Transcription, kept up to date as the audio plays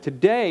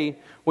Today,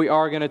 we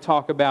are going to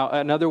talk about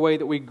another way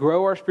that we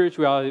grow our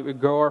spirituality, we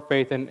grow our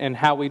faith, and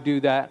how we do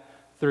that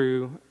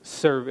through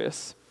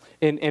service.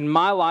 In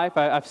my life,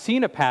 I've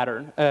seen a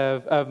pattern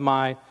of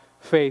my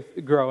faith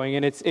growing,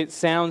 and it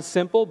sounds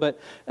simple, but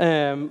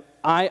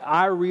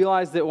I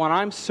realize that when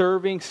I'm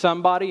serving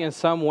somebody in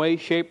some way,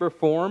 shape, or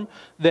form,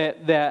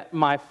 that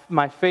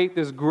my faith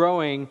is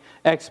growing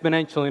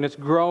exponentially, and it's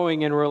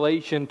growing in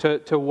relation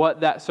to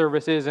what that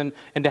service is and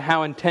to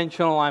how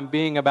intentional I'm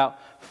being about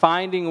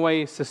finding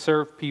ways to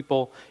serve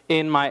people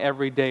in my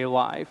everyday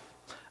life.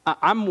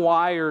 I'm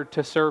wired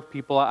to serve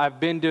people. I've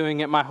been doing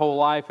it my whole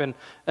life, and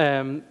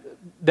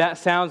that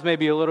sounds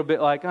maybe a little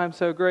bit like, I'm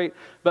so great.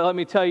 But let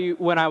me tell you,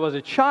 when I was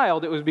a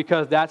child, it was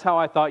because that's how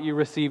I thought you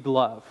received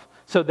love.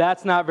 So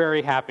that's not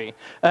very happy.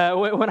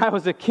 When I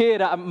was a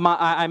kid,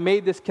 I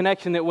made this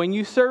connection that when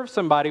you serve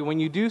somebody, when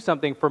you do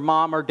something for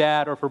mom or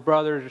dad or for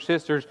brothers or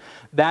sisters,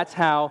 that's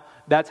how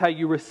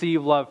you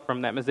receive love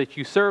from them, is that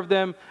you serve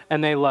them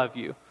and they love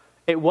you.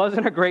 It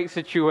wasn't a great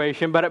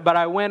situation, but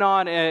I went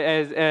on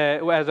as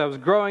I was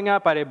growing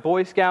up. I did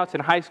Boy Scouts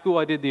in high school.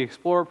 I did the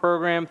Explorer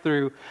program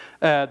through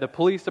the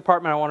police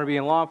department. I wanted to be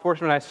in law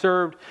enforcement. I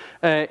served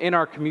in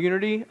our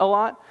community a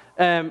lot.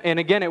 And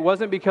again, it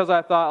wasn't because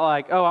I thought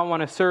like, I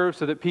want to serve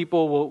so that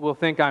people will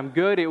think I'm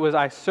good. It was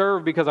I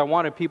served because I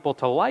wanted people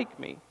to like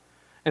me.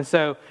 And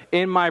so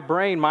in my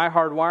brain, my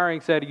hard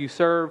wiring said you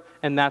serve,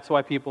 and that's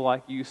why people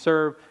like you. You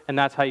serve, and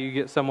that's how you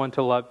get someone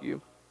to love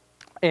you.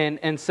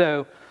 And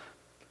so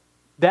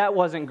that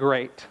wasn't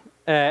great.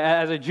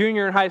 As a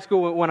junior in high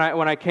school, when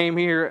I came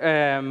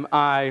here,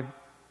 I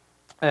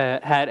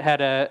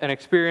had an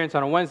experience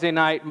on a Wednesday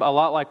night, a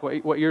lot like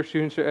what your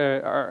students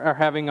are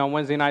having on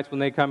Wednesday nights when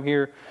they come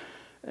here.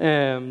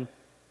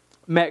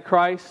 Met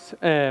Christ,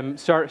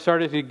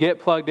 started to get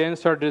plugged in,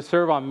 started to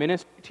serve on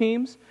ministry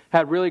teams,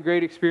 had really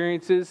great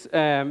experiences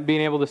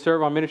being able to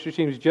serve on ministry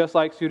teams just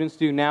like students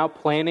do now,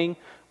 planning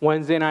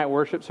Wednesday night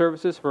worship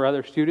services for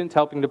other students,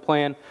 helping to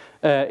plan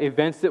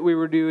events that we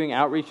were doing,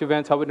 outreach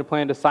events, helping to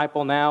plan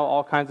Disciple Now,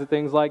 all kinds of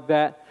things like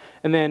that.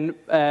 And then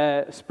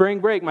spring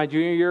break, my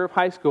junior year of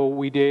high school,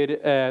 we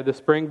did the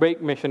spring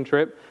break mission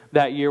trip.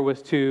 That year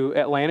was to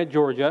Atlanta,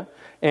 Georgia.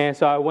 And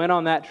so I went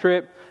on that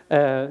trip, we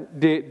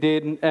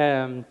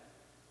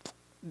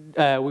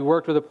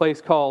worked with a place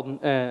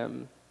called,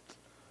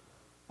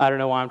 I don't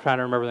know why I'm trying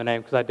to remember the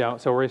name because I don't,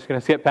 so we're just going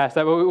to skip past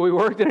that. But we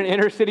worked in an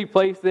inner city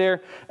place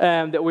there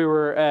that we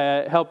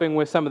were helping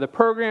with some of the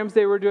programs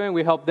they were doing.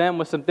 We helped them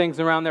with some things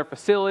around their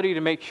facility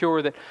to make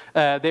sure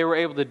that they were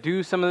able to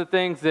do some of the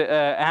things that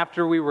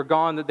after we were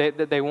gone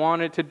that they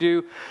wanted to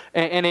do.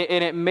 And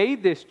it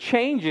made this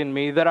change in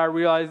me that I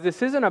realized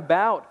this isn't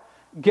about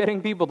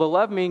getting people to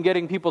love me and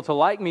getting people to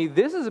like me.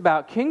 This is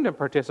about kingdom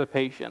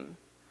participation.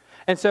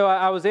 And so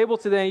I was able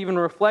to then even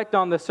reflect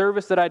on the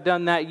service that I'd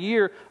done that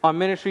year on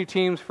ministry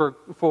teams for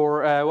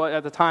what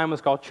at the time was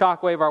called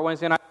Shockwave, our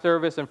Wednesday night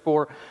service, and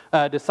for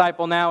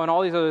Disciple Now and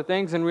all these other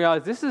things, and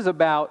realize this is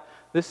about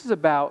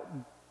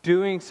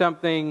doing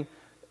something,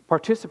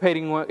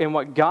 participating in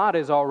what God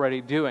is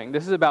already doing.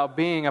 This is about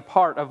being a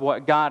part of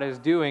what God is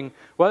doing,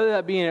 whether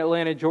that be in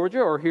Atlanta,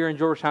 Georgia, or here in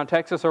Georgetown,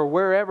 Texas, or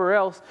wherever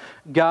else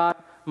God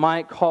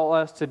might call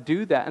us to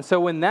do that. And so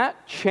when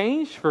that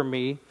changed for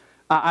me,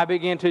 I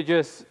began to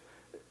just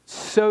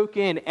soak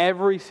in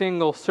every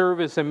single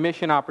service and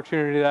mission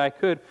opportunity that I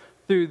could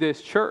through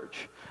this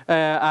church.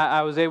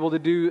 I was able to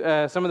do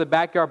some of the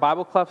backyard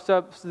Bible club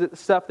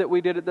stuff that we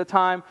did at the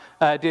time,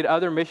 did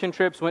other mission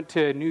trips, went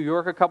to New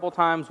York a couple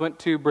times, went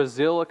to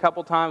Brazil a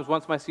couple times,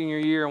 once my senior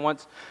year and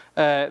once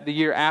the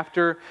year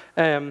after.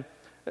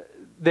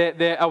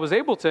 That I was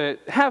able to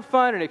have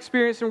fun and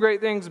experience some great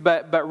things,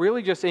 but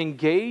really just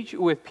engage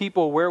with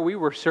people where we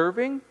were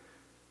serving,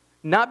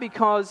 not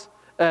because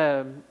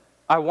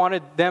I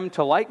wanted them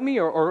to like me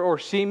or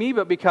see me,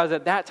 but because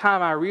at that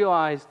time I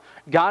realized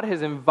God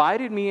has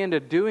invited me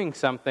into doing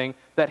something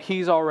that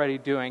He's already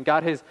doing.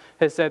 God has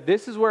said,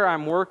 this is where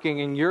I'm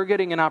working and you're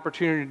getting an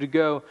opportunity to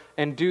go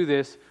and do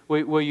this.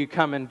 Will you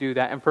come and do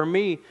that? And for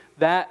me,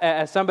 that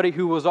as somebody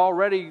who was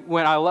already,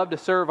 when I love to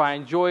serve, I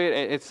enjoy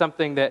it. It's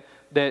something that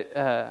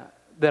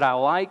I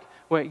like.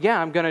 Well,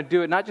 yeah, I'm going to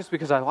do it not just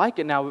because I like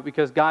it now, but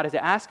because God is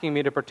asking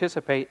me to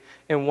participate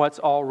in what's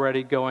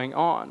already going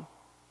on.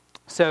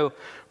 So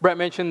Brett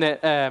mentioned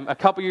that a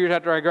couple years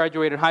after I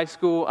graduated high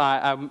school,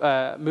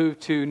 I moved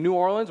to New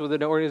Orleans with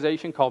an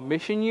organization called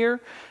Mission Year,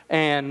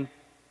 and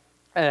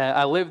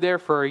I lived there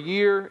for a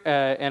year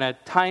in a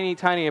tiny,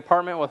 tiny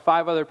apartment with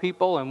 5 other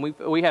people, and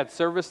we had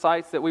service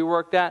sites that we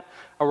worked at.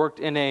 I worked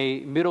in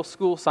a middle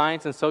school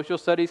science and social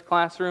studies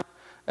classroom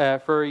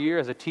for a year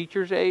as a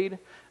teacher's aide.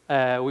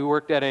 We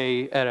worked at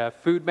a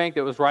food bank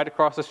that was right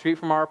across the street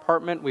from our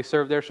apartment. We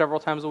served there several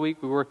times a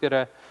week. We worked at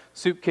a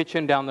soup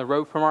kitchen down the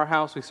road from our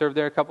house. We served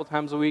there a couple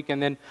times a week.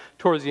 And then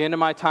towards the end of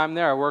my time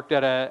there, I worked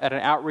at an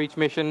outreach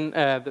mission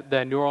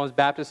the New Orleans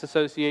Baptist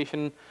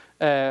Association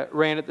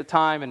ran at the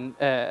time, and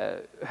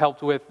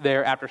helped with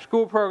their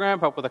after-school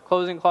program, helped with a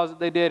clothing closet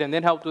they did, and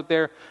then helped with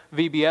their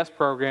VBS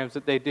programs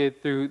that they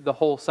did through the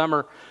whole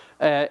summer.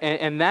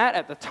 And that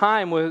at the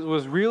time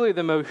was really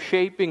the most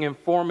shaping and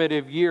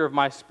formative year of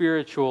my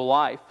spiritual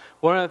life.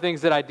 One of the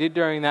things that I did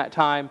during that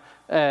time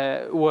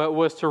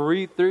was to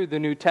read through the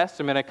New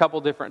Testament a couple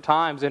different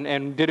times,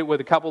 and did it with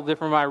a couple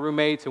different of my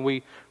roommates, and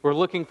we were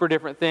looking for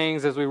different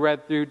things as we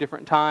read through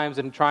different times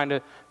and trying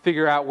to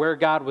figure out where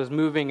God was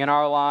moving in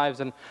our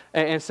lives.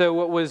 And so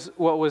what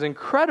was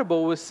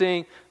incredible was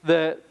seeing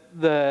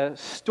the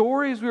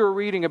stories we were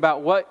reading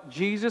about what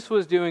Jesus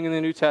was doing in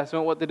the New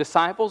Testament, what the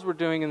disciples were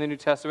doing in the New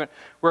Testament,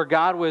 where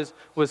God was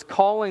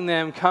calling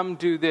them, come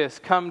do this,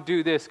 come,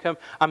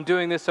 I'm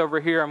doing this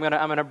over here, I'm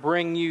gonna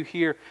bring you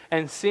here,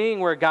 and seeing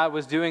where God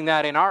was doing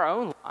that in our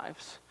own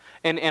lives,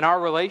 in our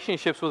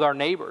relationships with our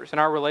neighbors, in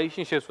our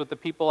relationships with the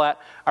people at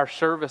our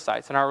service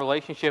sites, in our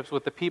relationships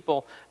with the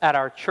people at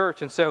our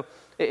church. And so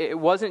it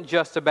wasn't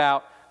just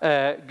about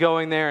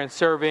going there and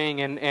serving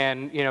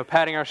and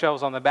patting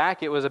ourselves on the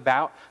back. It was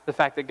about the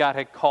fact that God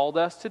had called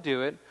us to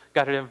do it.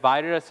 God had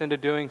invited us into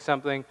doing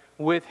something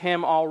with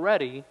Him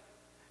already,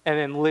 and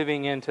then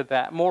living into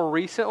that. More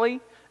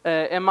recently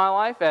in my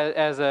life,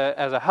 as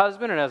a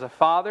husband and as a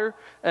father,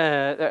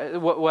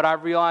 what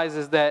I've realized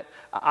is that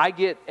I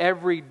get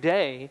every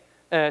day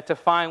to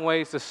find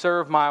ways to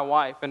serve my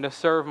wife and to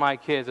serve my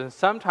kids. And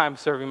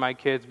sometimes serving my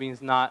kids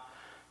means not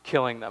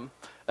killing them.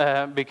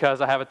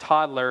 Because I have a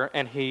toddler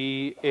and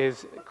he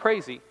is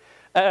crazy.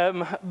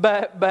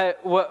 But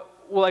what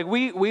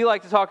we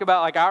like to talk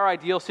about, like our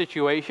ideal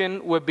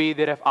situation would be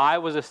that if I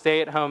was a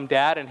stay-at-home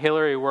dad and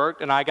Hillary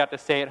worked and I got to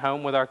stay at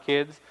home with our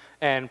kids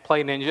and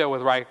play Ninja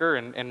with Riker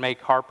and make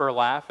Harper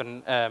laugh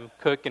and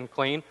cook and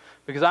clean,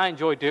 because I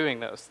enjoy doing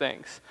those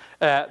things.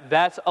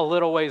 That's a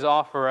little ways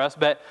off for us,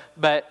 but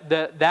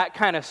that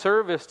kind of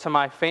service to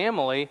my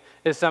family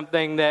is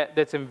something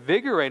that's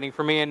invigorating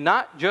for me, and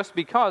not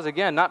because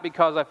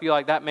I feel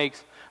like that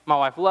makes my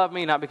wife love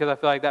me, not because I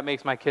feel like that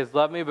makes my kids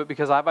love me, but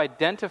because I've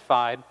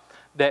identified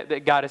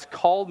that God has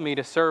called me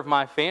to serve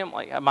my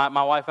family. My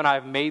wife and I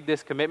have made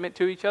this commitment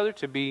to each other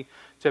to be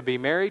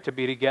married, to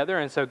be together,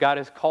 and so God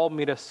has called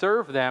me to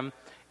serve them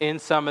in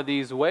some of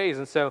these ways.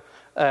 And so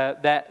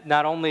that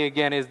not only,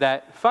 again, is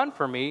that fun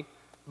for me,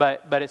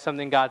 but it's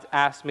something God's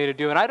asked me to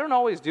do. And I don't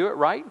always do it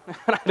right.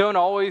 I don't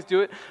always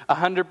do it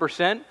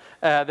 100%.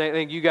 I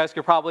think you guys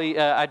could probably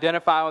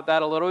identify with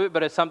that a little bit,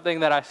 but it's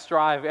something that I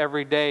strive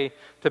every day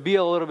to be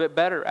a little bit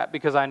better at,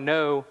 because I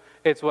know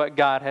it's what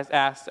God has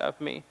asked of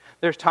me.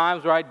 There's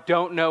times where I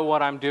don't know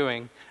what I'm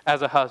doing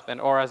as a husband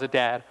or as a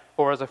dad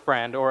or as a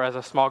friend or as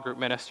a small group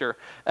minister.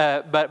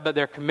 But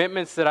they're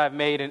commitments that I've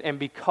made, and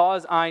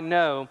because I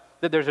know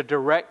that there's a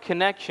direct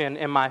connection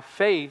in my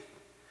faith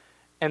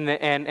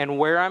and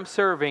where I'm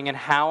serving and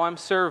how I'm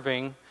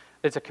serving,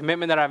 it's a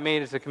commitment that I've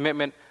made. It's a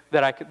commitment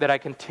that I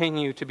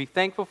continue to be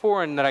thankful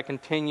for and that I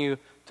continue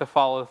to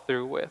follow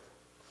through with.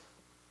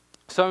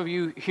 Some of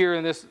you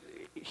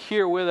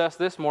here with us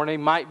this morning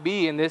might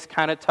be in this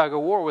kind of tug of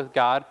war with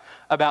God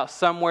about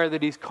somewhere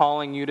that He's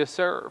calling you to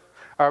serve,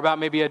 or about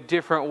maybe a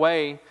different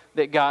way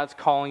that God's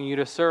calling you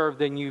to serve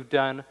than you've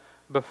done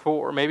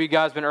before. Maybe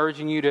God's been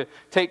urging you to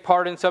take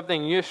part in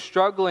something and you're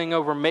struggling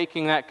over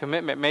making that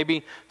commitment.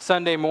 Maybe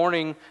Sunday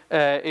morning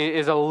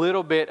is a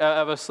little bit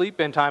of a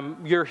sleep-in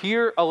time. You're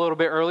here a little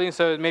bit early, and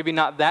so maybe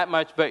not that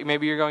much, but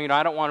maybe you're going,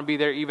 I don't want to be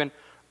there even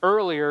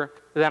earlier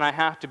than I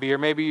have to be. Or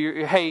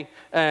maybe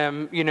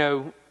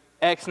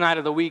X night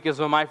of the week is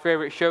when my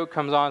favorite show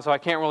comes on, so I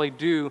can't really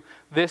do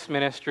this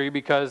ministry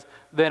because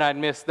then I'd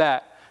miss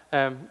that.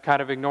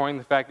 Kind of ignoring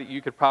the fact that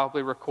you could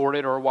probably record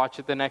it or watch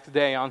it the next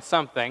day on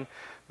something.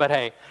 But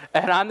hey,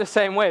 and I'm the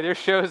same way. There's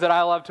shows that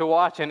I love to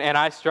watch, and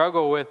I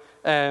struggle with,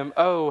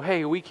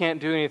 we can't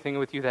do anything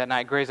with you that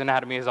night. Grey's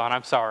Anatomy is on.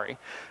 I'm sorry.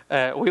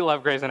 We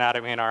love Grey's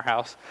Anatomy in our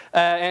house.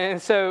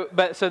 That's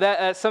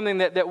something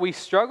that we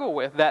struggle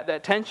with,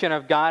 that tension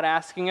of God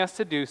asking us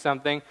to do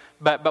something,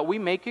 but we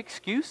make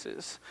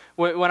excuses.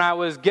 When I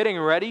was getting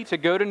ready to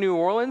go to New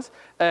Orleans,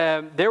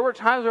 there were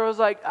times where I was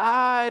like,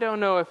 I don't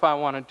know if I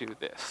want to do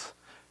this.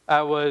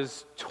 I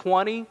was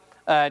 20,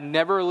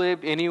 never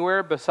lived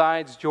anywhere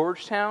besides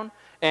Georgetown.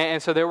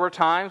 And so there were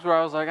times where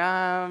I was like,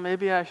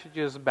 maybe I should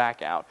just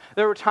back out.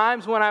 There were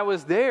times when I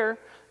was there,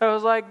 I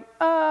was like,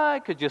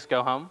 I could just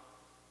go home.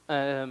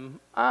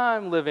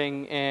 I'm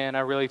living in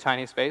a really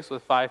tiny space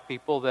with 5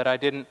 people that I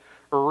didn't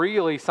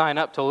really sign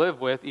up to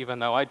live with, even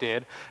though I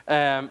did.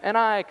 And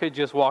I could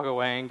just walk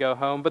away and go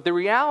home. But the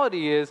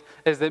reality is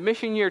that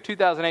mission year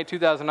 2008,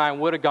 2009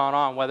 would have gone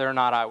on whether or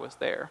not I was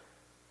there.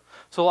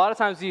 So a lot of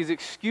times these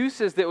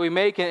excuses that we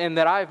make and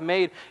that I've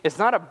made, it's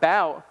not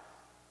about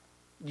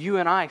you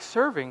and I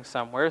serving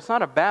somewhere. It's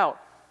not about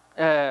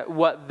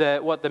what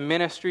the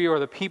ministry or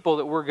the people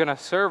that we're going to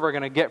serve are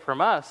going to get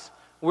from us.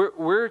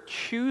 We're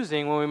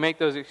choosing when we make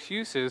those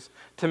excuses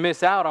to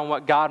miss out on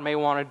what God may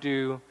want to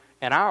do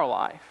in our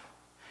life,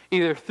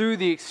 either through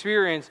the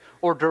experience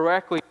or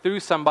directly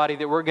through somebody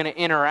that we're going to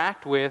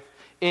interact with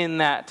in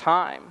that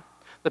time.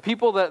 The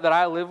people that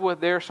I live with,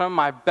 they're some of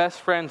my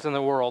best friends in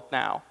the world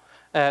now.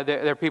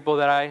 They're people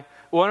that I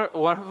One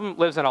of them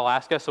lives in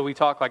Alaska, so we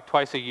talk like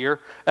twice a year.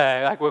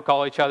 Like we'll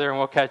call each other and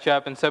we'll catch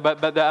up. And so, but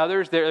the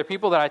others, they're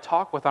people that I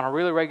talk with on a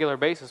really regular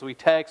basis. We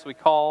text, we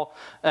call,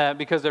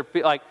 because they're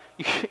like,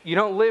 you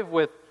don't live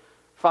with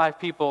 5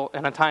 people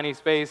in a tiny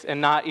space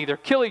and not either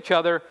kill each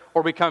other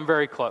or become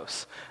very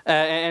close.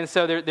 And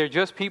so they're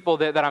just people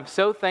that I'm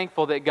so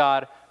thankful that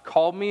God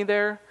called me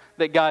there,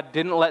 that God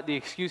didn't let the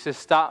excuses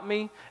stop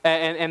me,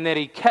 and that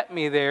He kept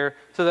me there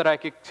so that I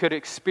could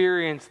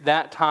experience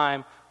that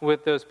time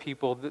with those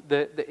people.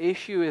 The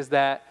issue is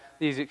that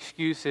these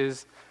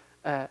excuses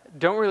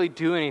don't really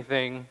do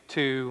anything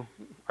to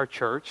our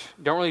church,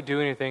 don't really do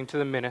anything to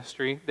the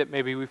ministry that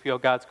maybe we feel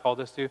God's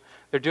called us to.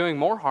 They're doing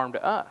more harm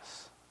to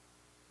us.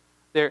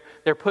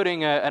 They're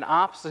putting an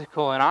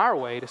obstacle in our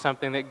way to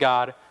something that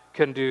God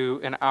can do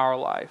in our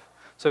life.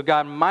 So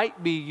God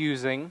might be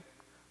using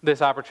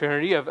this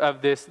opportunity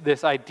of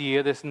this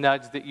idea, this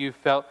nudge that you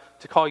felt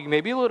to call you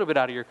maybe a little bit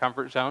out of your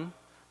comfort zone,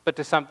 but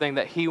to something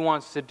that He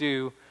wants to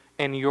do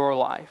in your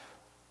life.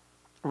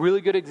 A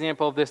really good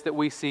example of this that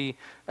we see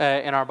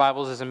in our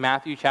Bibles is in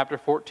Matthew chapter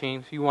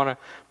 14. If you want to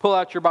pull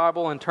out your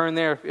Bible and turn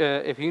there,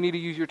 if you need to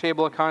use your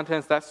table of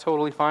contents, that's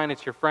totally fine.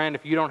 It's your friend.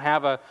 If you don't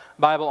have a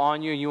Bible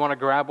on you and you want to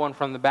grab one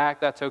from the back,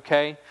 that's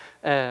okay.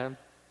 Where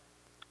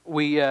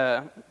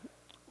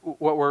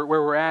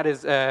we're at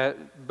is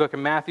book of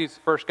Matthew,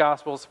 first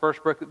Gospel, it's the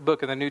first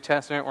book of the New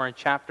Testament. We're in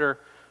chapter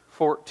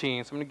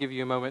 14. So I'm going to give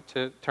you a moment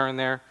to turn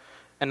there.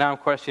 And now I'm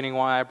questioning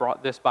why I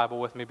brought this Bible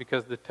with me,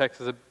 because the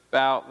text is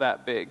about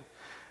that big.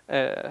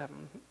 I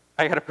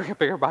got to bring a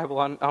bigger Bible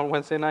on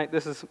Wednesday night.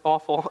 This is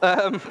awful.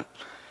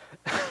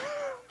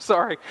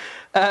 Sorry.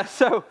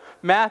 So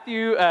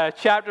Matthew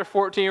chapter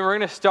 14, we're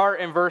going to start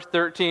in verse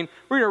 13.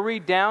 We're going to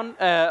read down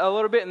a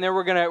little bit, and then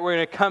we're going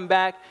to come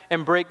back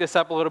and break this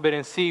up a little bit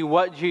and see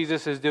what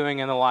Jesus is doing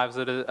in the lives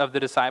of the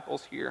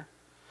disciples here.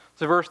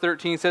 So verse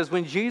 13 says,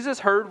 "When Jesus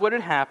heard what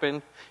had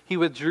happened, He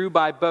withdrew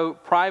by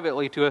boat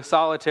privately to a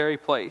solitary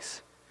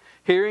place.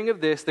 Hearing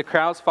of this, the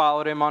crowds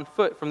followed Him on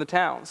foot from the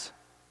towns.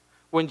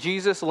 When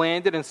Jesus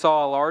landed and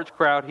saw a large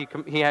crowd,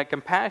 he had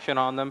compassion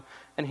on them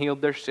and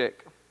healed their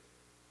sick.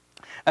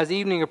 As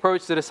evening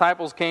approached, the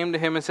disciples came to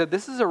Him and said,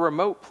 'This is a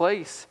remote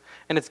place,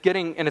 and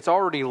it's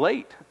already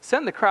late.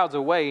 Send the crowds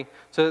away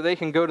so that they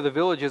can go to the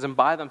villages and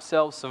buy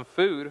themselves some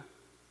food.'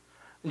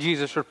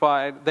 Jesus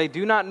replied, 'They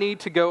do not need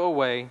to go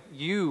away.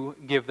 You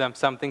give them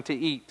something to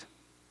eat.'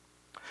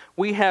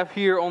 'We have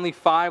here only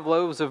 5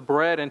 loaves of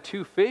bread and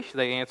 2 fish,'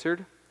 they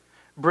answered.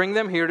 'Bring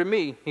them here to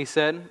me,' He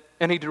said,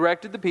 and He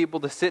directed the people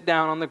to sit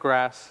down on the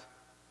grass.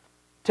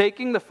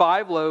 Taking the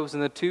 5 loaves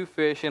and the 2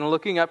 fish and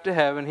looking up to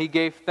heaven, He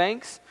gave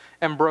thanks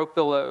and broke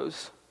the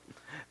loaves.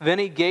 Then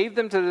He gave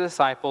them to the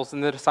disciples,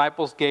 and the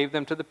disciples gave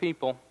them to the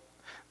people.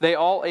 They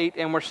all ate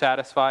and were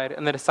satisfied,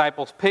 and the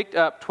disciples picked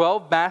up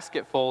 12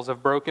 basketfuls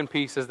of broken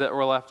pieces that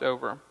were left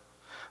over.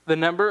 The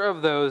number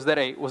of those that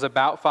ate was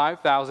about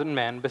 5,000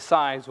 men,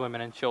 besides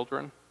women and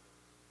children.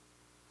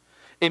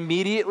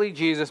 Immediately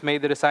Jesus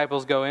made the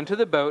disciples go into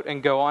the boat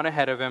and go on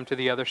ahead of Him to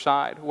the other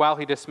side, while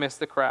He dismissed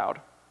the crowd.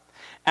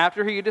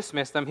 After He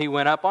dismissed them, He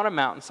went up on a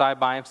mountainside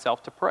by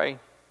Himself to pray.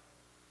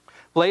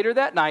 Later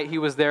that night He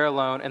was there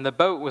alone, and the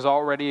boat was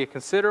already a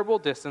considerable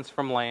distance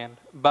from land,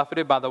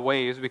 buffeted by the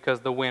waves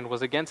because the wind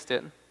was against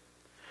it.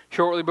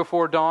 Shortly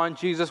before dawn,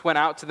 Jesus went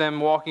out to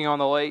them walking on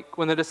the lake.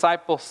 When the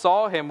disciples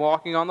saw Him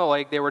walking on the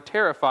lake, they were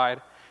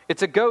terrified.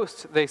 'It's a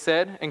ghost,' they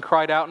said, and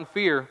cried out in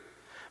fear.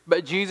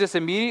 But Jesus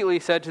immediately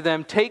said to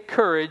them, 'Take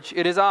courage,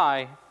 it is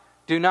I.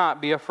 Do not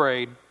be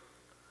afraid.'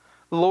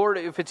 'Lord,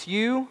 if it's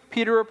You,'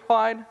 Peter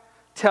replied,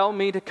 'tell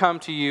me to come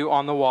to You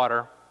on the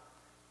water.'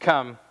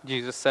 'Come,'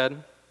 Jesus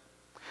said.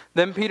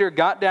 Then Peter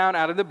got down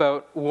out of the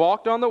boat,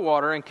 walked on the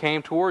water, and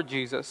came toward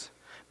Jesus.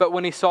 But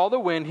when he saw the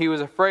wind, he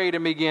was afraid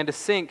and began to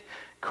sink,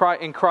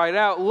 and cried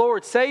out,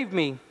 'Lord, save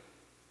me!'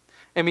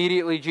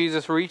 Immediately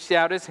Jesus reached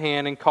out His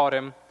hand and caught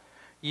him.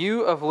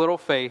 'You of little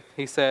faith,'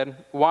 He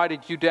said, 'why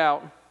did you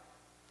doubt?'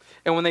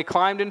 And when they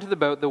climbed into the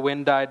boat, the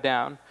wind died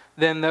down.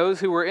 Then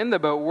those who were in the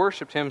boat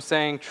worshipped Him,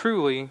 saying,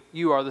 'Truly,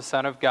 You are the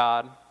Son of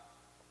God.'"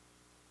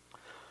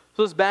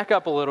 So let's back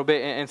up a little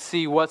bit and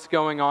see what's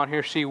going on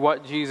here, see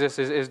what Jesus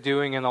is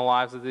doing in the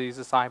lives of these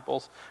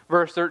disciples.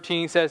 Verse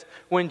 13 says,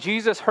 "When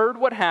Jesus heard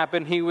what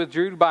happened, He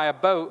withdrew by a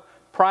boat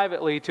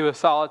privately to a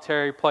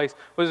solitary place."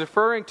 What he's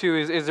referring to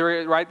is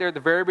right there at the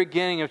very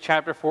beginning of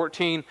chapter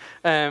 14,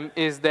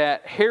 is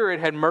that Herod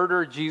had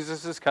murdered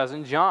Jesus'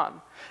 cousin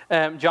John.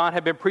 John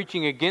had been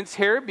preaching against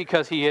Herod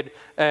because he had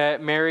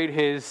married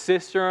his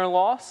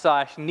sister-in-law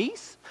 /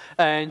 niece.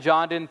 And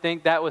John didn't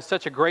think that was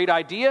such a great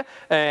idea.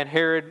 And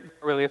Herod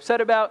really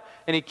upset about.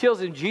 And he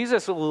kills him.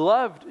 Jesus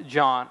loved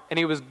John. And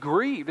he was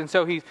grieved. And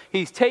so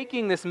he's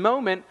taking this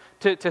moment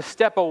to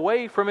step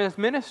away from his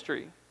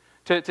ministry.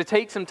 To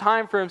take some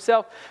time for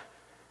himself.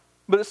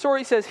 But the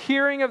story says,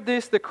 hearing of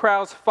this, the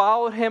crowds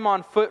followed Him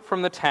on foot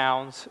from the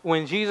towns.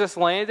 When Jesus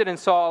landed and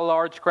saw a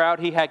large crowd,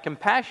 He had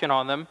compassion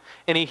on them,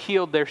 and He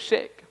healed their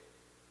sick.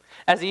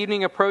 As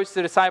evening approached,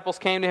 the disciples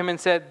came to Him and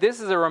said, "This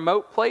is a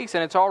remote place,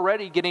 and it's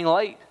already getting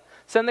late.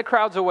 Send the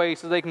crowds away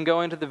so they can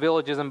go into the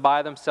villages and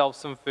buy themselves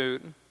some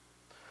food.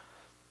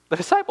 The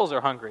disciples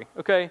are hungry,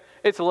 okay?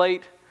 It's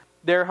late.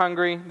 They're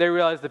hungry. They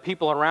realize the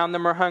people around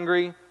them are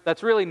hungry.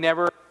 That's really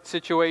never a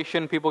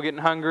situation, people getting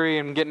hungry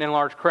and getting in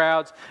large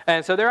crowds.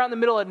 And so they're out in the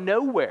middle of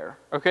nowhere,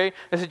 okay?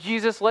 I said,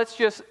 Jesus, let's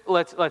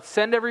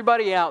send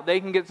everybody out. They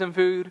can get some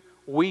food.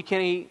 We can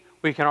eat.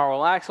 We can all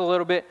relax a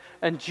little bit.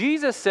 And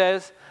Jesus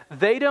says,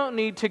 they don't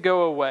need to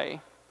go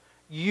away.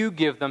 You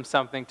give them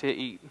something to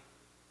eat.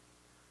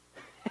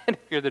 And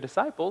if you're the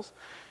disciples,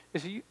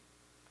 you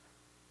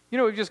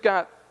know, we've just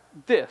got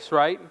this,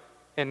 right?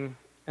 And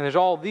there's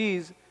all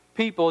these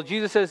people.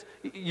 Jesus says,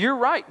 you're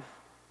right.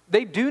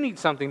 They do need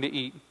something to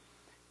eat.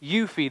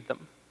 You feed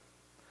them.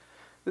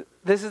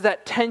 This is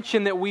that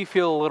tension that we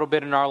feel a little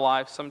bit in our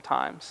lives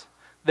sometimes.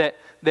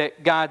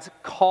 That God's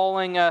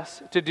calling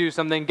us to do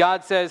something.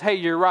 God says, hey,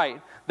 you're right.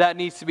 That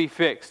needs to be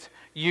fixed.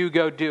 You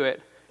go do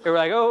it. And we're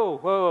like, oh,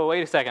 whoa,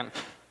 wait a second.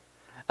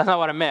 That's not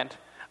what I meant.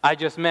 I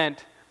just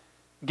meant,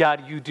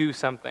 God, you do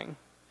something.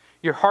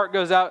 Your heart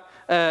goes out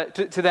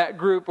to that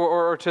group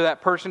or to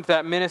that person, to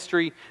that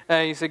ministry.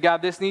 You say,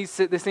 God, this needs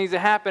to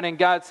happen. And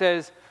God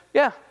says,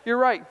 yeah, you're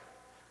right.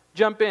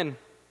 Jump in.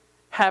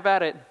 Have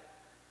at it.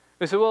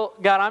 We say, well,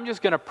 God, I'm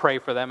just going to pray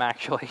for them,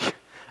 actually.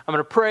 I'm going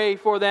to pray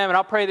for them, and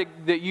I'll pray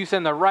that you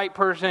send the right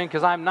person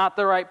because I'm not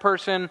the right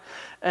person.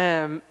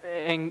 And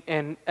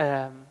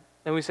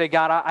we say,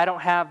 God, I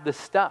don't have the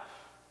stuff.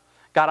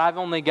 God, I've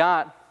only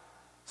got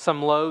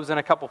some loaves and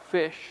a couple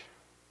fish.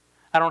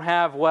 I don't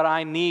have what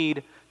I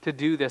need to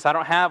do this. I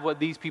don't have what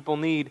these people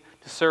need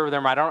to serve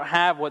them. I don't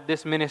have what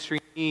this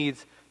ministry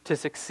needs to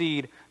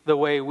succeed the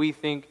way we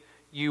think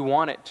you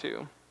want it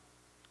to.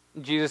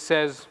 Jesus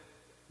says,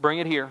 bring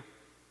it here.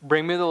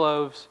 Bring me the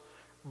loaves.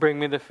 Bring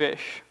me the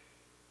fish.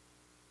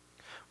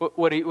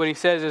 What he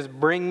says is,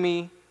 bring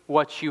me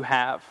what you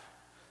have.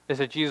 They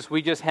said, Jesus,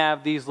 we just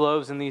have these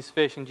loaves and these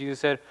fish. And Jesus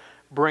said,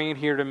 bring it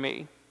here to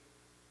me.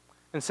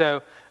 And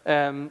so,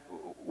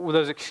 with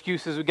those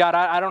excuses, God,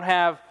 I don't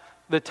have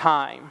the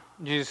time.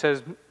 Jesus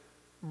says,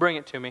 bring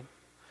it to me.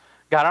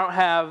 God, I don't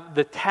have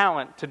the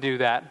talent to do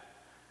that.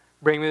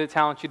 Bring me the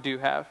talent you do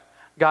have.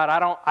 God,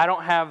 I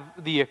don't have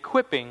the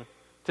equipping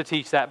to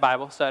teach that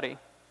Bible study.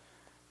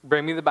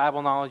 Bring me the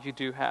Bible knowledge you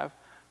do have.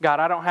 God,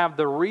 I don't have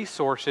the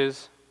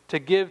resources to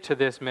give to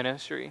this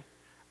ministry.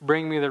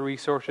 Bring me the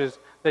resources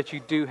that you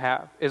do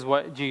have, is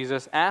what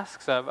Jesus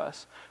asks of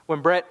us.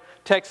 When Brett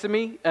texted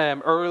me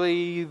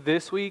early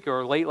this week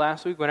or late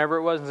last week, whenever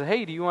it was, and said,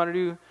 hey, do you want to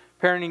do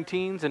Parenting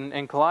Teens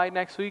and Collide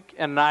next week?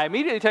 And I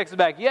immediately texted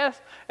back,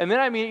 yes. And then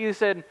I immediately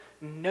said,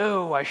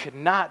 no, I should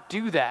not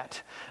do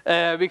that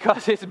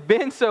because it's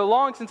been so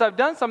long since I've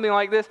done something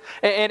like this.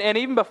 And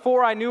even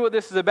before I knew what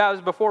this is about,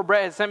 was before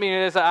Brett had sent me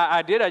this,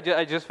 I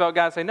just felt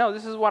God say, no,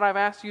 this is what I've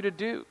asked you to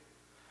do.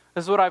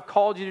 This is what I've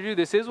called you to do.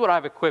 This is what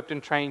I've equipped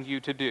and trained you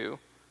to do.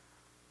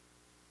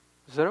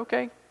 I said,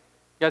 okay.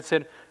 God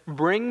said,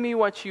 bring me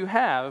what you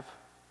have,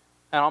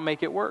 and I'll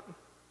make it work.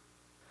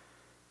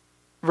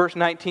 Verse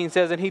 19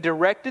 says, and he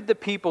directed the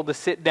people to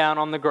sit down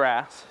on the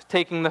grass,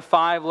 taking the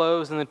 5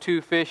 loaves and the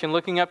 2 fish, and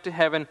looking up to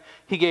heaven,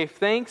 he gave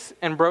thanks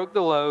and broke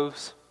the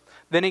loaves.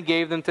 Then he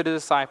gave them to the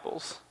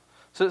disciples.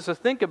 So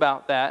think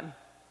about that.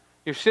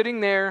 You're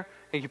sitting there,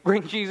 and you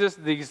bring Jesus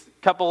these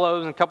couple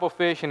loaves and couple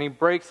fish, and he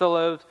breaks the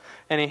loaves,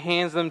 and he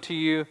hands them to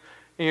you,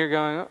 and you're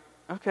going,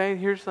 okay,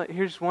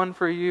 here's one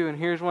for you, and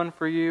here's one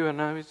for you, and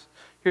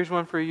here's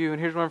one for you,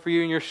 and here's one for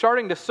you, and you're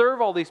starting to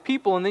serve all these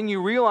people, and then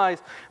you realize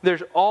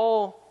there's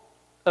all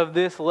of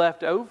this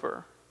left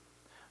over.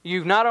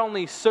 You've not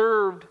only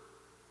served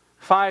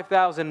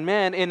 5,000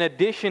 men in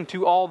addition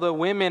to all the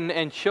women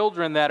and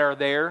children that are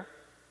there,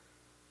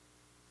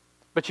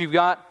 but you've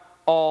got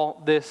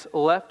all this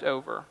left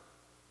over.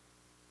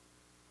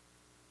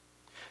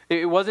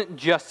 It wasn't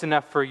just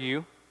enough for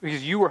you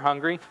because you were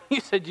hungry.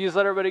 You said, Jesus,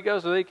 let everybody go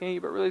so they can eat,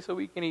 but really so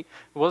we can eat.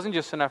 It wasn't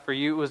just enough for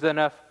you. It was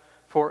enough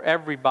for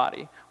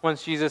everybody.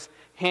 Once Jesus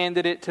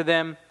handed it to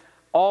them,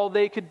 all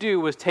they could do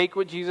was take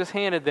what Jesus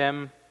handed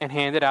them and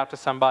hand it out to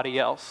somebody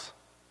else.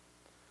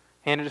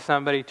 Hand it to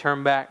somebody,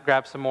 turn back,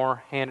 grab some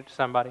more, hand it to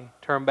somebody,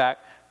 turn back,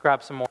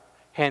 grab some more,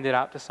 hand it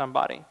out to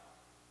somebody.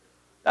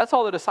 That's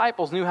all the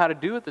disciples knew how to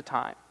do at the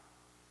time,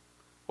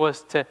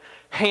 was to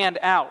hand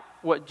out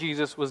what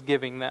Jesus was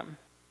giving them.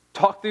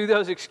 Talk through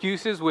those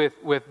excuses with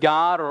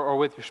God or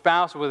with your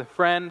spouse or with a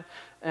friend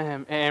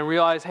and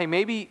realize, hey,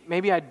 maybe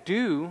I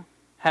do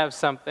have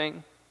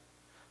something.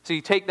 So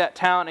you take that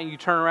talent and you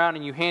turn around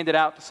and you hand it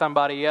out to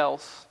somebody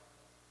else.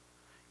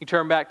 You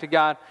turn back to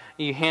God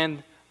and you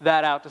hand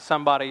that out to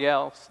somebody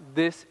else.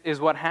 This is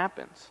what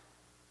happens.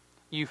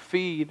 You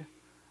feed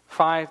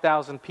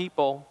 5,000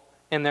 people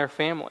and their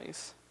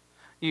families.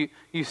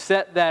 You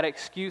set that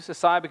excuse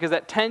aside because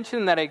that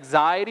tension, that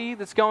anxiety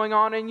that's going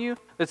on in you,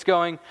 that's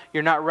going,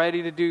 you're not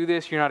ready to do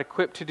this, you're not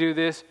equipped to do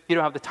this, you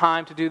don't have the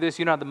time to do this,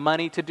 you don't have the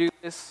money to do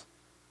this.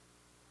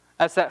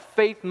 That's that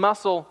faith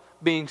muscle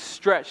being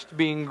stretched,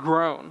 being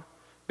grown.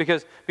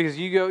 Because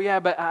you go, yeah,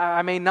 but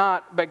I may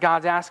not, but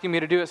God's asking me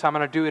to do it, so I'm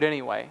going to do it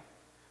anyway.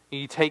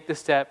 You take the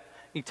step,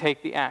 you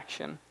take the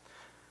action.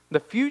 the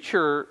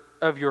future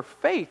of your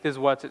faith is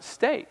what's at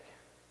stake.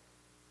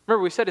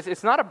 Remember, we said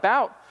it's not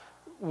about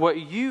what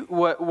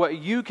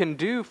you can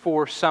do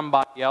for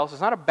somebody else.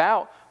 It's not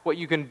about what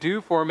you can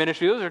do for a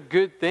ministry. Those are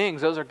good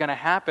things. Those are going to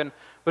happen.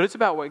 But it's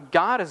about what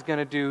God is going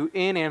to do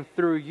in and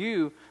through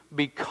you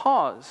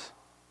because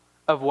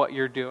of what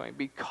you're doing.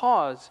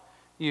 Because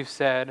you've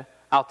said,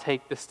 I'll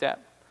take the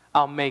step.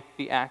 I'll make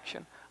the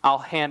action. I'll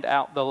hand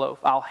out the loaf.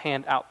 I'll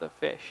hand out the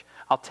fish.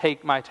 I'll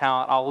take my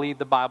talent. I'll lead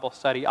the Bible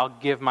study. I'll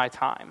give my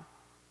time.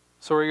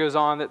 Story goes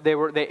on that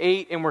they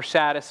ate and were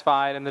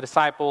satisfied, and the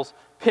disciples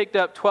picked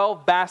up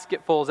 12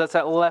 basketfuls. That's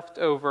that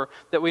leftover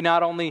that we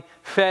not only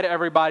fed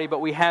everybody, but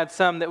we had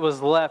some that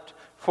was left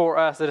for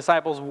us. The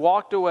disciples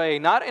walked away,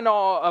 not in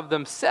awe of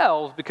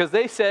themselves, because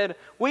they said,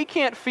 we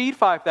can't feed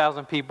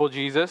 5,000 people,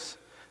 Jesus.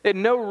 They had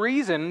no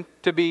reason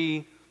to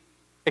be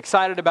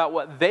excited about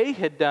what they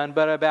had done,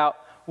 but about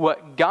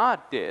what God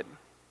did.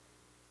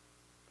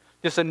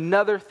 Just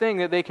another thing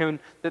that they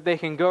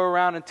can go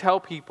around and tell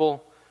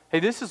people, hey,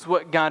 this is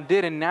what God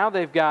did. And now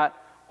they've got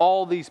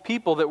all these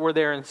people that were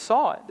there and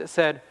saw it that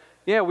said,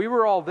 yeah, we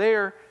were all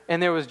there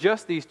and there was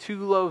just these 2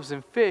 loaves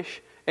and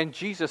fish and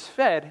Jesus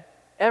fed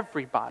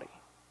everybody.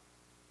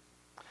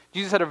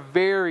 Jesus had a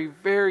very,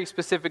 very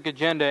specific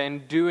agenda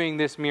in doing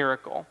this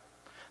miracle.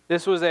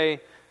 This was a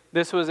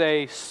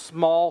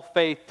small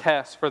faith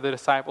test for the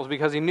disciples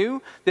because he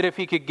knew that if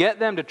he could get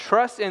them to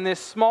trust in this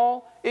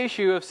small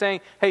issue of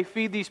saying, hey,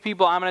 feed these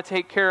people, I'm going to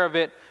take care of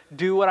it,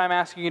 do what I'm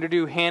asking you to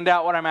do, hand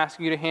out what I'm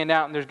asking you to hand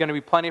out, and there's going to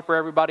be plenty for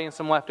everybody and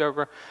some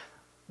leftover,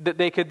 that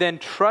they could then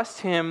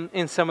trust him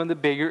in some of the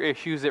bigger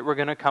issues that were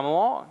going to come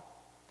along.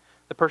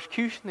 The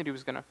persecution that he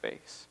was going to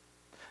face,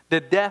 the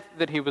death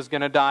that he was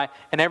going to die,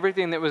 and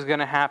everything that was going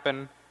to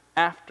happen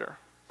after.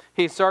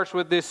 He starts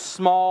with this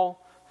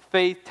small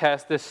faith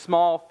test, this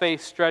small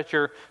faith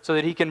stretcher, so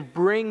that he can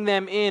bring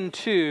them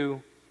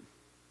into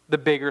the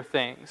bigger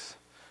things.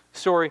 The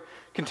story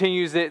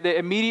continues that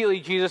immediately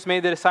Jesus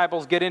made the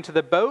disciples get into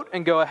the boat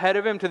and go ahead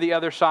of him to the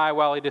other side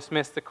while he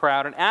dismissed the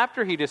crowd. And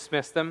after he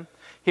dismissed them,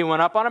 he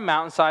went up on a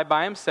mountainside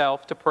by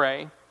himself to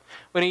pray.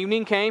 When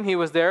evening came, he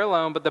was there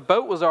alone, but the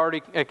boat was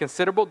already a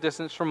considerable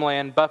distance from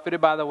land,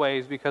 buffeted by the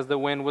waves because the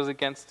wind was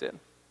against it.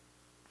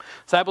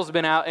 Disciples have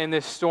been out in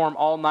this storm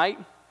all night,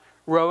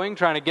 rowing,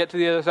 trying to get to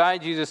the other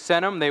side. Jesus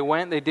sent them. They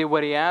went. They did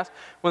what he asked.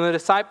 When the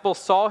disciples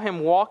saw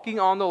him walking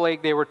on the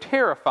lake, they were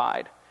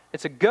terrified.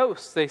 It's a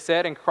ghost, they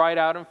said, and cried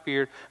out and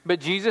feared. But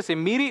Jesus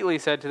immediately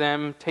said to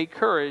them, take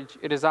courage,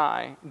 it is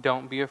I,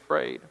 don't be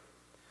afraid.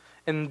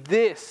 And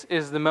this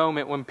is the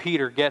moment when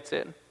Peter gets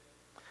it.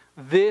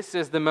 This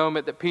is the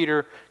moment that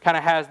Peter kind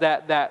of has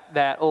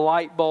that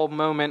light bulb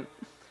moment.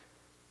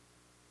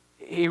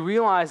 He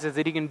realizes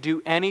that he can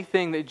do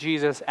anything that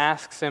Jesus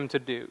asks him to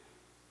do.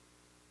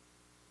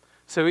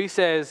 So he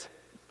says,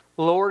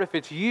 Lord, if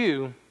it's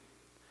you,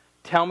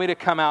 tell me to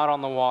come out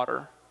on the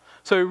water.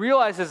 So he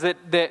realizes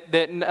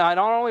that not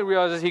only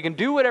realizes he can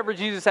do whatever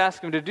Jesus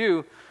asks him to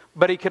do,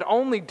 but he can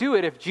only do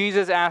it if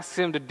Jesus asks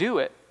him to do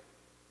it.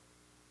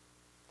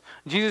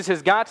 Jesus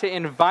has got to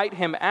invite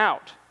him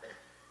out.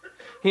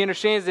 He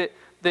understands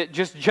that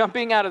just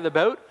jumping out of the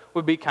boat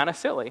would be kind of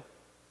silly.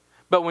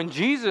 But when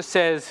Jesus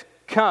says,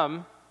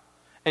 come,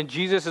 and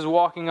Jesus is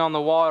walking on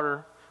the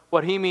water,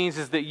 what he means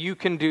is that you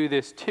can do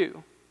this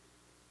too.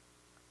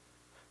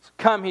 So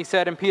come, he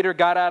said, and Peter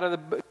got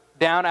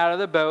down out of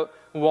the boat,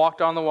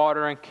 walked on the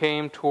water, and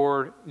came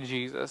toward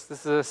Jesus. This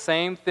is the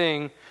same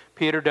thing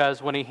Peter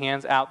does when he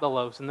hands out the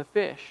loaves and the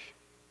fish.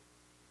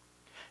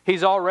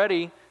 He's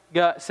already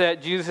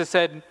Jesus has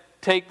said,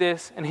 take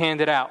this and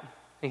hand it out.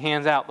 He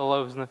hands out the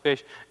loaves and the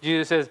fish.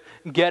 Jesus says,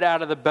 get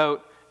out of the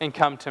boat and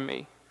come to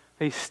me.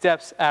 He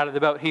steps out of the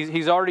boat.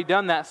 He's already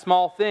done that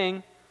small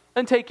thing.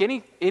 Doesn't take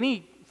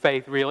any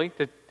faith, really,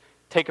 to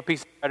take a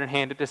piece of bread and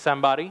hand it to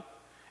somebody.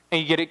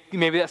 And you get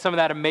maybe that's some of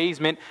that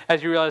amazement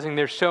as you're realizing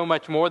there's so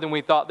much more than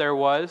we thought there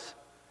was.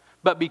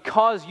 But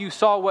because you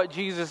saw what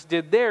Jesus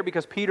did there,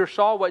 because Peter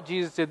saw what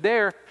Jesus did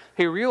there,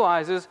 he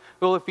realizes,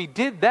 well, if he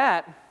did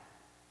that,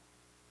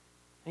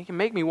 he can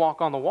make me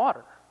walk on the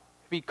water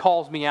if he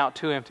calls me out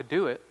to him to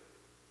do it.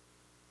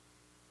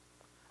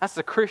 That's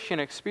the Christian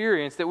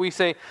experience that we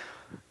say,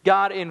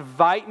 God,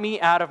 invite me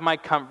out of my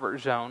comfort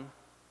zone.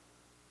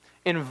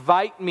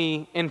 Invite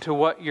me into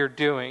what you're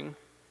doing.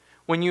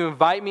 When you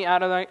invite me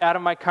out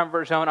of my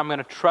comfort zone, I'm going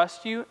to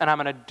trust you and I'm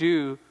going to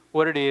do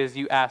what it is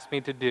you asked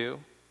me to do.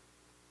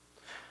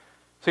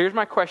 So here's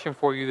my question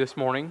for you this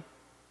morning.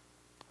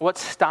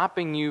 What's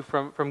stopping you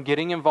from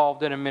getting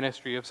involved in a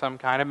ministry of some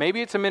kind? And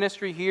maybe it's a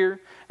ministry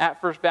here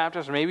at First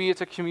Baptist, or maybe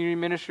it's a community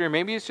ministry, or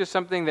maybe it's just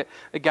something that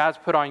God's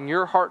put on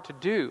your heart to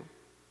do.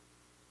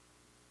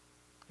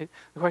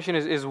 The question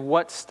is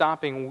what's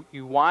stopping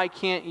you? Why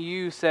can't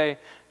you say,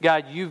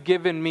 God, you've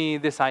given me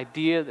this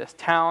idea, this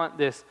talent,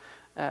 this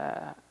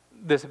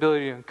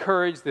ability to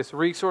encourage, this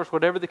resource,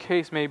 whatever the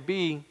case may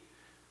be,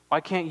 why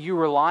can't you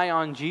rely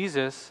on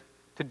Jesus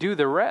to do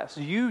the rest?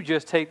 You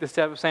just take the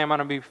step of saying, I'm going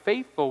to be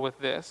faithful with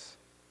this.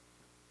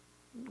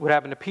 What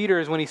happened to Peter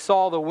is when he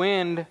saw the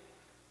wind,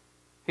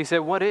 He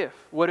said, what if?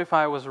 What if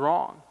I was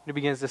wrong? And he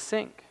begins to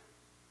sink.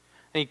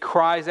 And he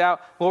cries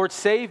out, Lord,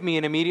 save me.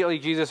 And immediately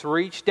Jesus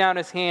reached down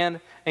his hand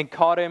and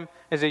caught him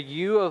and said,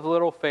 you of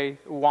little faith,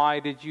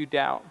 why did you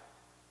doubt?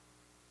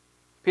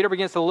 Peter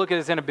begins to look at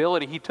his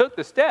inability. He took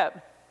the step,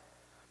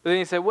 but then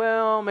he said,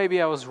 well,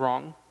 maybe I was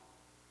wrong.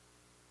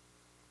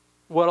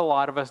 What a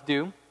lot of us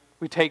do.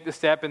 We take the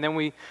step and then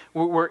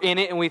we're in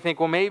it and we think,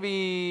 well,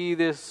 maybe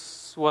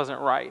this wasn't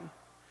right.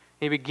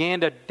 He began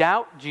to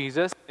doubt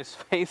Jesus. His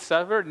faith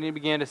suffered and he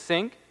began to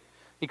sink.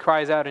 He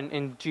cries out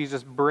and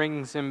Jesus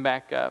brings him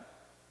back up.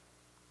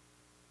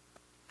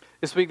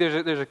 This week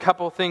there's a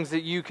couple things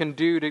that you can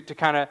do to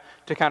kind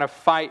of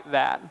fight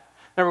that.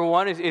 Number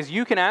one is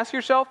you can ask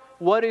yourself,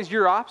 what is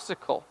your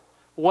obstacle?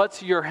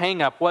 What's your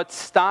hang up? What's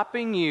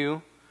stopping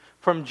you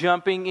from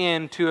jumping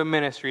into a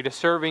ministry, to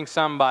serving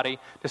somebody,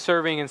 to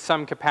serving in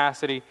some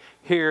capacity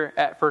here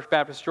at First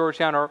Baptist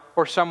Georgetown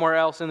or somewhere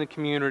else in the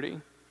community?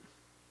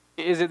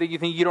 Is it that you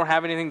think you don't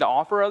have anything to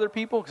offer other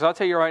people? Because I'll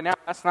tell you right now,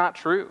 that's not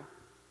true.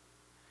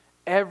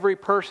 Every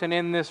person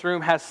in this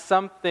room has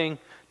something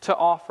to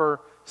offer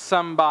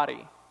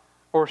somebody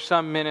or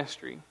some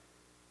ministry.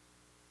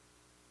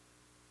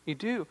 You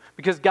do.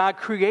 Because God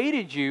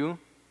created you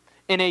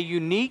in a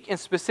unique and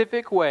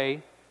specific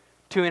way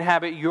to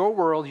inhabit your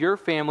world, your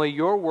family,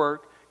 your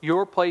work,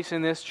 your place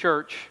in this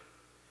church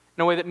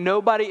in a way that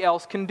nobody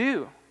else can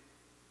do.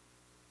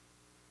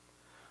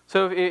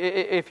 So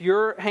if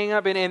you're hang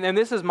up, and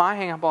this is my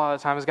hang up a lot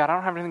of the time, is God, I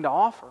don't have anything to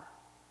offer.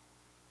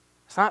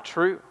 It's not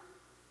true.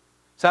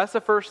 So that's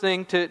the first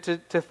thing to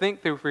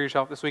think through for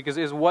yourself this week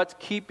is what's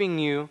keeping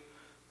you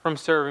from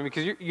serving.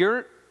 Because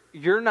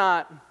you're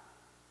not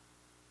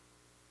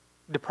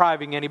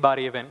depriving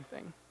anybody of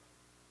anything.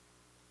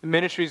 The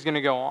ministry is going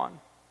to go on.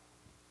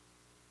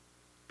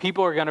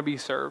 People are going to be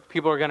served.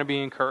 People are going to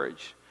be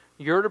encouraged.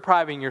 You're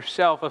depriving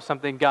yourself of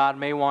something God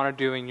may want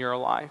to do in your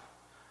life.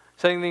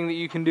 Second thing that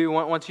you can do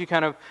once you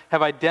kind of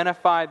have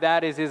identified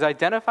that is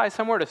identify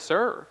somewhere to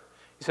serve.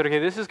 You said, okay,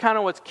 this is kind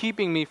of what's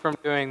keeping me from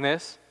doing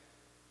this.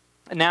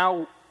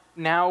 Now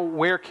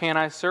where can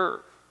I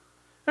serve?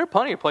 There are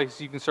plenty of places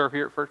you can serve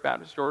here at First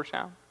Baptist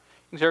Georgetown.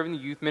 You can serve in the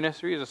youth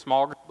ministry as a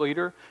small group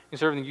leader. You can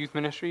serve in the youth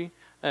ministry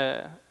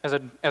as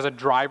a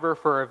driver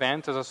for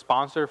events, as a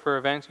sponsor for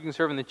events. You can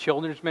serve in the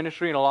children's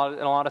ministry in a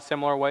lot of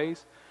similar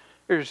ways.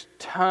 There's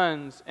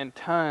tons and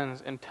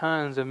tons and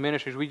tons of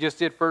ministries. We just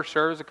did First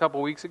Service a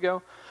couple weeks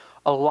ago.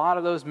 A lot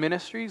of those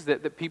ministries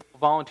that people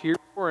volunteered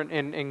for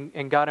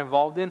and got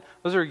involved in,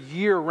 those are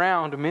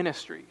year-round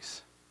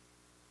ministries.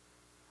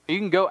 You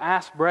can go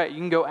ask Brett. You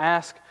can go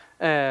ask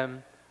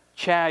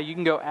Chad. You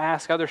can go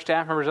ask other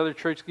staff members, other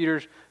church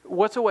leaders,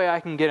 what's a way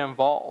I can get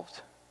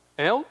involved?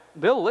 And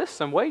they'll list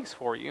some ways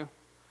for you.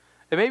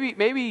 And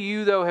maybe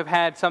you, though, have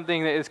had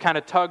something that is kind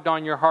of tugged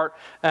on your heart.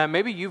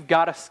 Maybe you've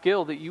got a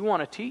skill that you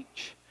want to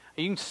teach.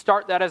 You can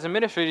start that as a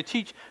ministry to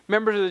teach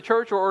members of the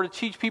church or to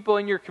teach people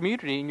in your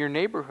community, in your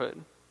neighborhood.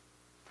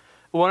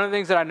 One of the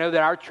things that I know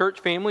that our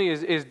church family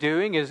is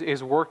doing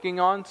is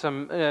working on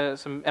some,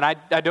 and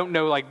I don't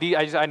know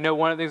I know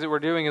one of the things that we're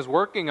doing is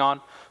working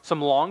on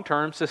some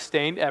long-term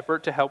sustained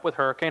effort to help with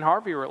Hurricane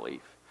Harvey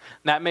relief.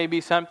 And that may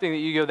be something that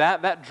you go,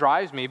 that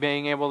drives me,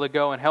 being able to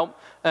go and help.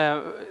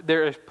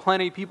 There is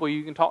plenty of people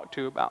you can talk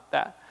to about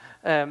that.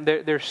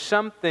 There's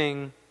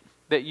something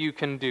that you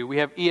can do. We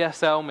have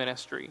ESL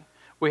ministry.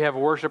 We have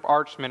worship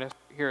arts ministry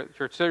here at the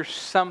church. There's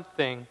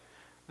something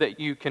that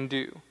you can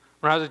do.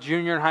 When I was a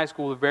junior in high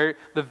school,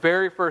 the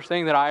very first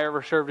thing that I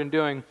ever served in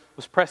doing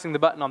was pressing the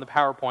button on the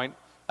PowerPoint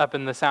up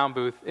in the sound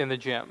booth in the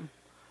gym.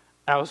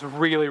 I was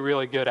really,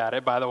 really good at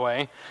it, by the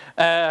way.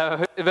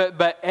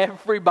 But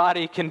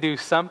everybody can do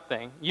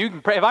something.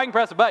 If I can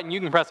press a button, you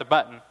can press a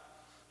button.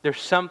 There's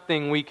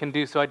something we can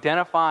do. So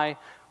identify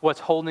what's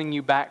holding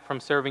you back from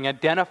serving.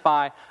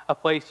 Identify a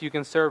place you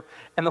can serve.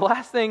 And the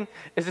last thing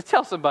is to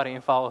tell somebody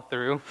and follow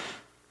through.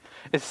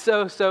 It's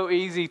so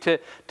easy to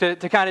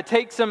kind of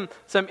take some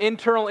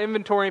internal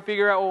inventory and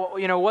figure out,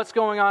 what's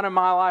going on in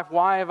my life?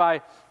 Why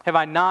have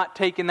I not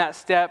taken that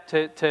step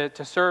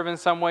to serve in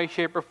some way,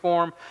 shape, or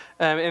form?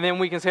 And then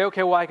we can say,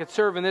 okay, well, I could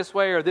serve in this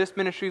way, or this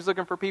ministry is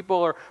looking for people,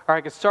 or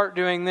I could start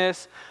doing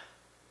this.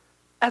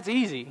 That's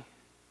easy.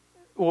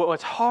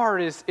 What's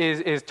hard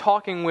is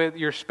talking with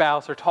your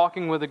spouse, or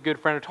talking with a good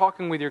friend, or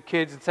talking with your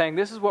kids and saying,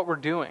 this is what we're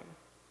doing.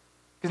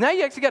 Because now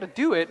you actually got to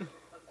do it.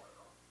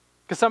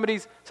 Because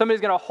somebody's going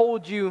to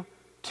hold you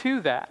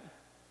to that.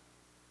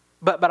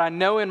 But I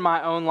know in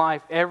my own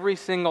life, every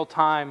single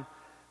time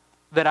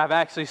that I've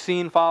actually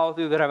seen follow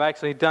through, that I've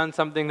actually done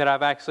something, that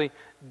I've actually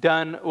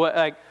done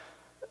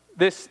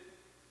this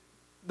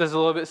is a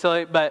little bit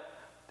silly, but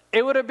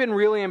it would have been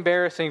really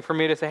embarrassing for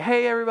me to say,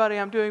 hey, everybody,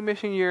 I'm doing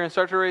mission year, and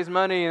start to raise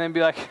money, and then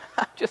be like,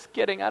 I'm just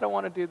kidding, I don't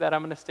want to do that,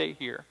 I'm going to stay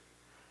here.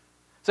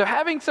 So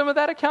having some of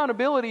that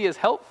accountability is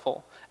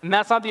helpful. And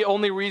that's not the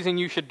only reason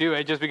you should do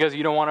it, just because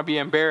you don't want to be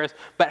embarrassed.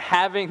 But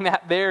having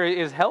that there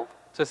is helpful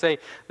to say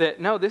that,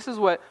 no, this is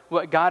what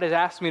God has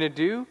asked me to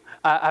do.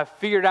 I've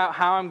figured out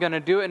how I'm going to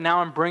do it. Now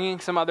I'm bringing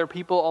some other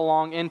people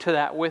along into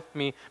that with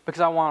me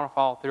because I want to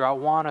follow through. I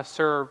want to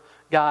serve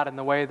God in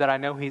the way that I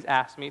know He's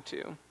asked me to.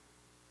 You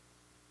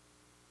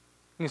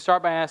can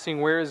start by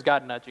asking, where is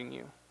God nudging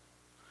you?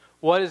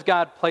 What has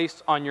God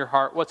placed on your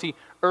heart? What's He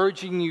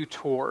urging you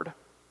toward?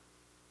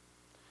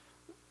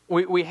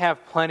 We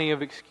have plenty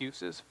of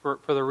excuses for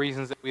the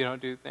reasons that we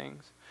don't do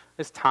things.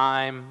 It's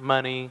time,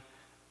 money,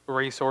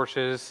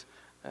 resources,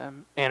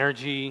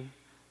 energy,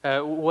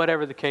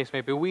 whatever the case may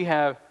be. We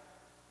have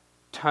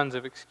tons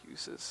of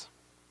excuses.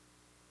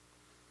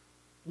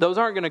 Those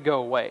aren't going to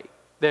go away.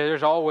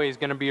 There's always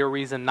going to be a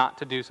reason not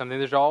to do something.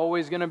 There's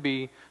always going to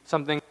be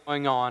something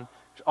going on.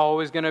 There's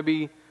always going to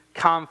be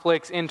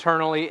conflicts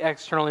internally,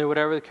 externally,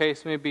 whatever the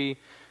case may be.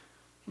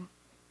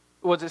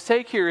 What's at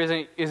stake here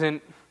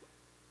isn't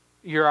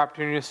your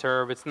opportunity to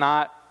serve. It's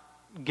not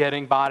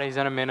getting bodies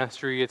in a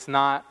ministry. It's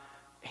not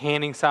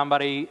handing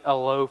somebody a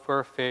loaf or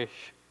a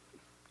fish.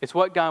 It's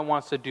what God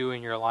wants to do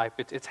in your life.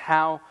 It's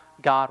how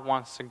God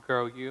wants to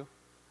grow you.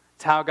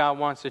 It's how God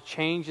wants to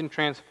change and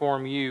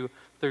transform you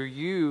through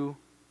you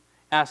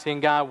asking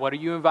God, what are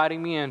you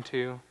inviting me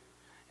into?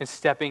 And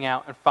stepping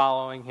out and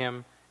following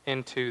Him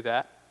into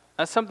that.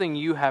 That's something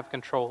you have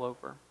control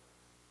over.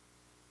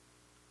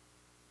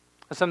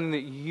 That's something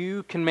that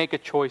you can make a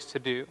choice to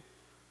do.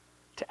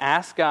 To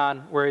ask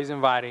God where He's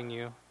inviting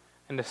you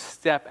and to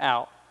step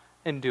out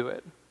and do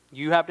it.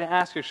 You have to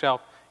ask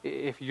yourself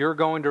if you're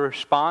going to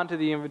respond to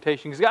the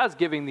invitation, because God's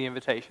giving the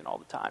invitation all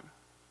the time.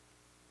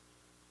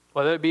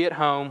 Whether it be at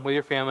home with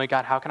your family,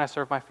 God, how can I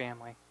serve my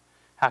family?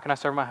 How can I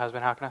serve my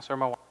husband? How can I serve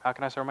my wife? How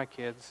can I serve my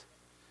kids?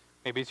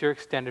 Maybe it's your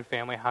extended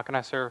family. How can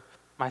I serve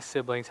my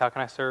siblings? How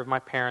can I serve my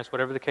parents?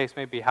 Whatever the case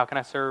may be. How can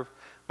I serve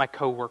my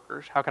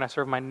coworkers? How can I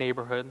serve my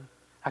neighborhood?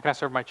 How can I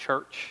serve my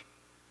church?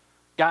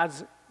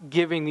 God's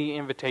giving the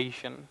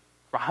invitation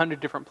for 100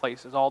 different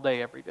places all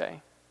day, every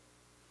day.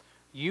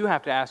 You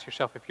have to ask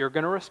yourself if you're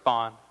going to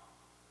respond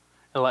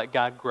and let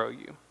God grow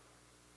you.